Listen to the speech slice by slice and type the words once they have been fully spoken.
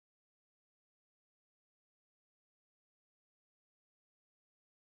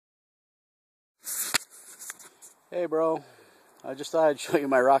Hey bro, I just thought I'd show you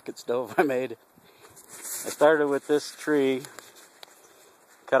my rocket stove I made. I started with this tree,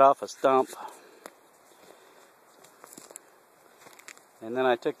 cut off a stump, and then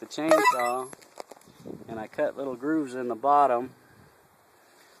I took the chainsaw and I cut little grooves in the bottom,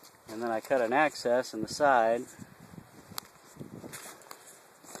 and then I cut an access in the side,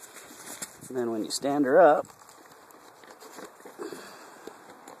 and then when you stand her up,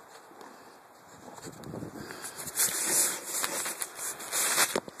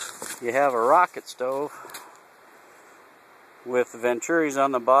 you have a rocket stove with venturis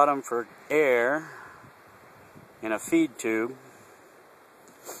on the bottom for air and a feed tube.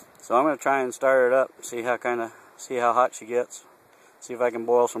 So I'm going to try and start it up, see how hot she gets. See if I can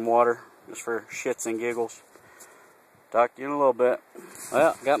boil some water just for shits and giggles. Talk to you in a little bit.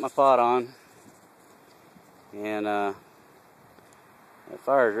 Well, got my pot on, and the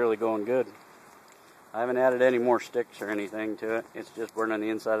fire is really going good. I haven't added any more sticks or anything to it. It's just burning the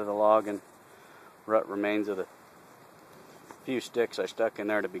inside of the log and what remains of the few sticks I stuck in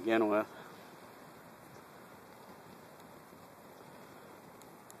there to begin with.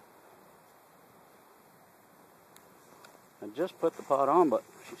 I just put the pot on, but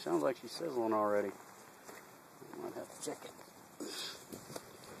she sounds like she's sizzling already. I might have to check it.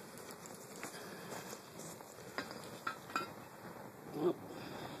 Well,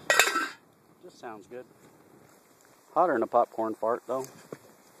 just sounds good. Hotter than a popcorn fart, though.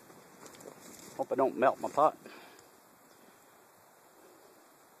 Hope I don't melt my pot.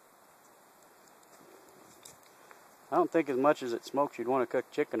 I don't think as much as it smokes you'd want to cook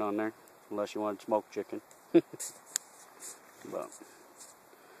chicken on there, unless you wanted smoked chicken. But,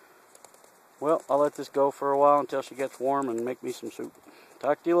 well, I'll let this go for a while until she gets warm and make me some soup.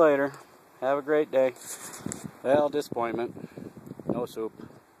 Talk to you later. Have a great day. Well, disappointment. No soup.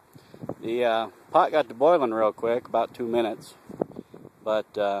 The pot got to boiling real quick, about 2 minutes. But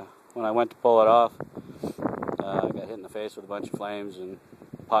when I went to pull it off, I got hit in the face with a bunch of flames and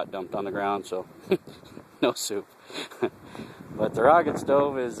pot dumped on the ground, so no soup. But the rocket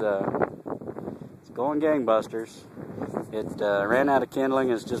stove is it's going gangbusters. It ran out of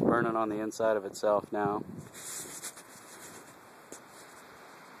kindling, it's just burning on the inside of itself now.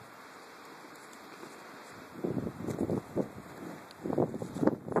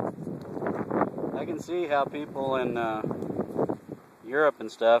 I can see how people in Europe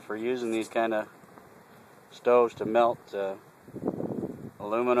and stuff are using these kind of stoves to melt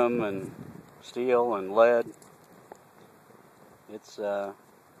aluminum and steel and lead. It's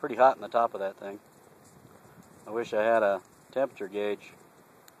pretty hot in the top of that thing. I wish I had a temperature gauge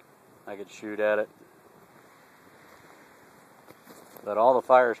I could shoot at it. But all the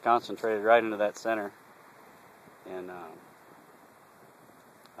fire is concentrated right into that center. And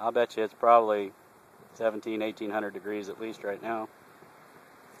I'll bet you it's probably 1800 degrees at least right now.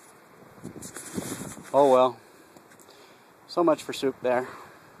 Oh well. So much for soup there.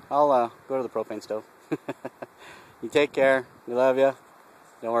 I'll go to the propane stove. You take care. We love you.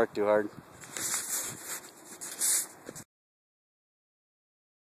 Don't work too hard.